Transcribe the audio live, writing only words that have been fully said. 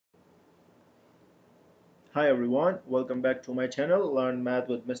Hi everyone, welcome back to my channel Learn Math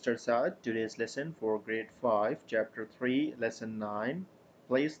with Mr. Saad. Today's lesson for grade 5, chapter 3, lesson 9.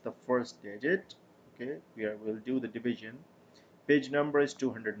 Place the first digit. Okay, we'll do the division. Page number is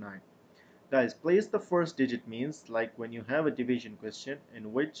 209. Guys, place the first digit means like when you have a division question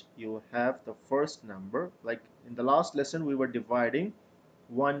in which you have the first number. Like in the last lesson we were dividing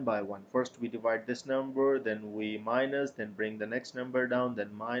one by one. First we divide this number, then we minus, then bring the next number down,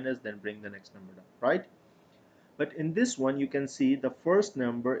 then minus, then bring the next number down, right? But in this one, you can see the first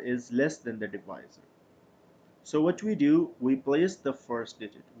number is less than the divisor. So what we do, we place the first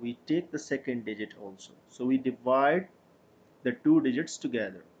digit. We take the second digit also. So we divide the two digits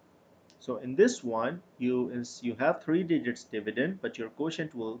together. So in this one, you have three digits dividend, but your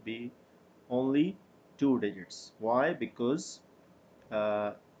quotient will be only two digits. Why? Because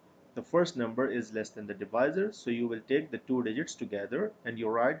uh, the first number is less than the divisor. So you will take the two digits together and you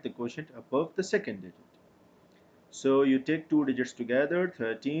write the quotient above the second digit. So you take two digits together,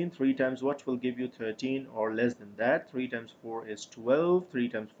 13, 3 times what will give you 13 or less than that? 3 times 4 is 12, 3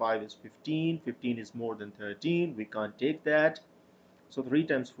 times 5 is 15, 15 is more than 13, we can't take that. So 3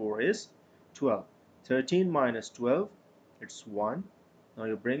 times 4 is 12. 13 minus 12, it's 1. Now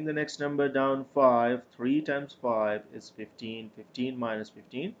you bring the next number down, 5, 3 times 5 is 15, 15 minus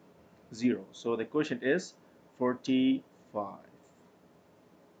 15, 0. So the quotient is 45.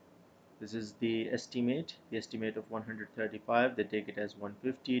 This is the estimate of 135. They take it as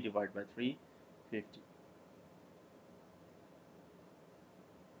 150 divided by 350.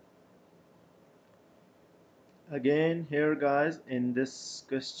 Again here guys, in this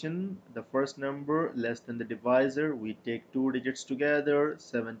question the first number less than the divisor, we take two digits together.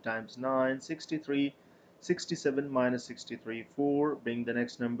 7 times 9, 63. 67 minus 63, 4. Bring the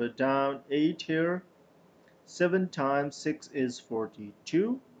next number down, 8 here. 7 times 6 is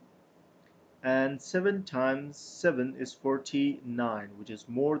 42. And 7 times 7 is 49, which is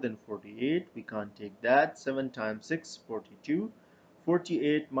more than 48. We can't take that. 7 times 6, 42.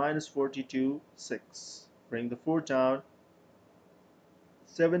 48 minus 42, 6. Bring the 4 down.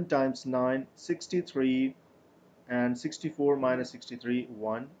 7 times 9, 63. And 64 minus 63,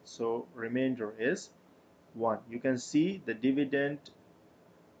 1. So remainder is 1. You can see the dividend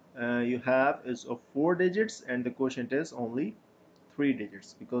you have is of 4 digits and the quotient is only 3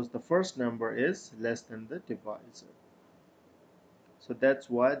 digits because the first number is less than the divisor. So that's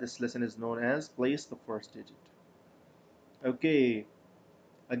why this lesson is known as place the first digit. Okay,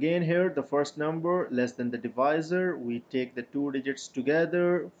 again here the first number less than the divisor, we take the two digits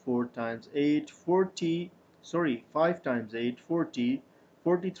together. 4 times 8, 40. Sorry, 5 times 8, 40.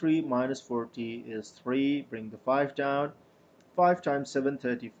 43 minus 40 is 3. Bring the 5 down. 5 times 7,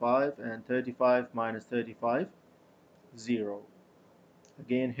 35. And 35 minus 35, 0.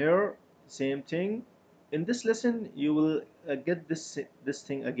 Again here same thing. In this lesson you will get this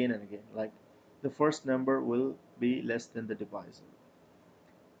thing again and again, like the first number will be less than the divisor,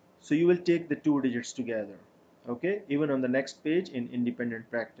 so you will take the two digits together. Okay, even on the next page in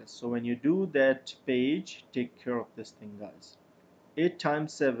independent practice. So when you do that page, take care of this thing guys. 8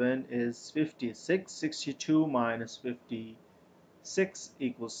 times 7 is 56. 62 minus 56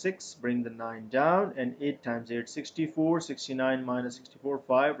 equals 6. Bring the 9 down. And 8 times 8, 64. 69 minus 64,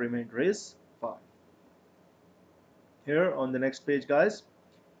 5. Remainder is 5. Here on the next page guys,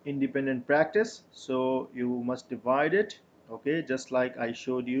 independent practice. So you must divide it, okay, just like I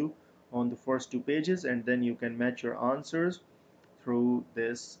showed you on the first two pages, and then you can match your answers through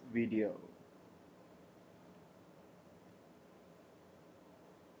this video.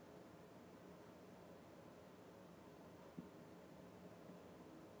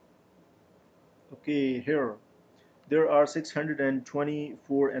 Okay, here there are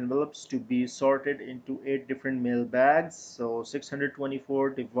 624 envelopes to be sorted into 8 different mail bags. So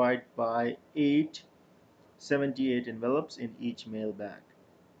 624 divided by 8, 78 envelopes in each mail bag.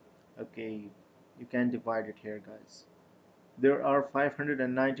 Okay, you can divide it here guys. There are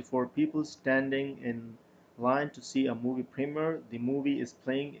 594 people standing in line to see a movie premiere. The movie is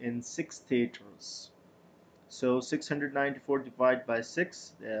playing in 6 theaters. So 694 divided by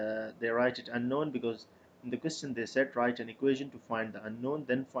 6, they write it unknown because in the question they said write an equation to find the unknown,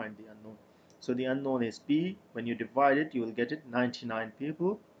 then find the unknown. So the unknown is P. When you divide it, you will get it 99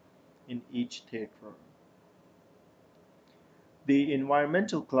 people in each theater. The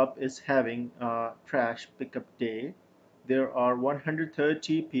environmental club is having a trash pickup day. There are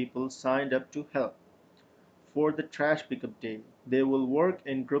 130 people signed up to help. For the trash pickup day, they will work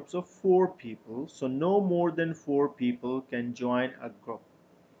in groups of 4 people, so no more than 4 people can join a group.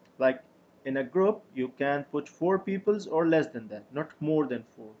 Like in a group, you can put 4 people or less than that, not more than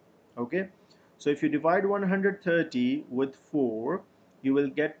 4. Okay, So if you divide 130 with 4, you will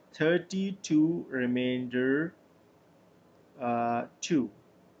get 32 remainder 2.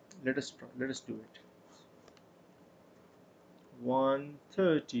 Let us do it.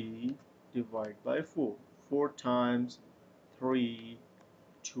 130 divided by 4. 4 times 3,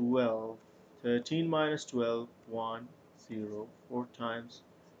 12. 13 minus 12, 1, 0. 4 times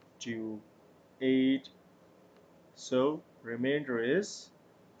 2, 8. So remainder is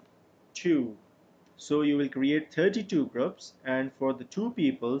 2. So you will create 32 groups, and for the 2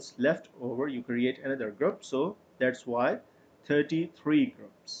 peoples left over you create another group, so that's why 33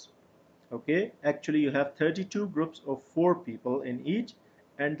 groups. Okay, actually you have 32 groups of 4 people in each,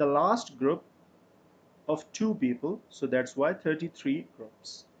 and the last group of 2 people, so that's why 33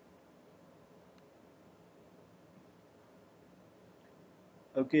 groups.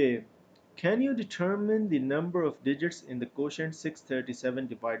 Okay, can you determine the number of digits in the quotient 637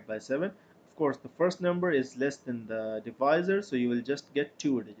 divided by 7? Of course, the first number is less than the divisor, so you will just get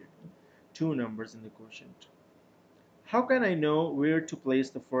 2 digits, 2 numbers in the quotient. How can I know where to place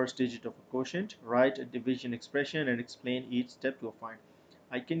the first digit of a quotient? Write a division expression and explain each step to a find.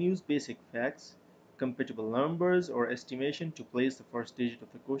 I can use basic facts, computable numbers, or estimation to place the first digit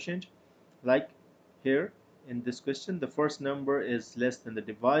of the quotient. Like here in this question, the first number is less than the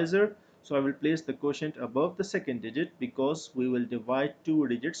divisor, so I will place the quotient above the second digit because we will divide 2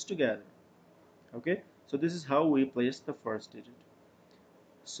 digits together. Okay, so this is how we place the first digit.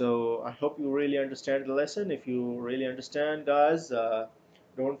 So I hope you really understand the lesson. If you really understand, guys,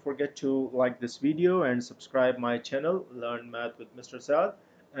 don't forget to like this video and subscribe my channel, Learn Math with Mr. Saad,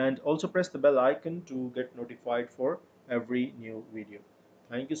 and also press the bell icon to get notified for every new video.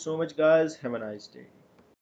 Thank you so much, guys. Have a nice day.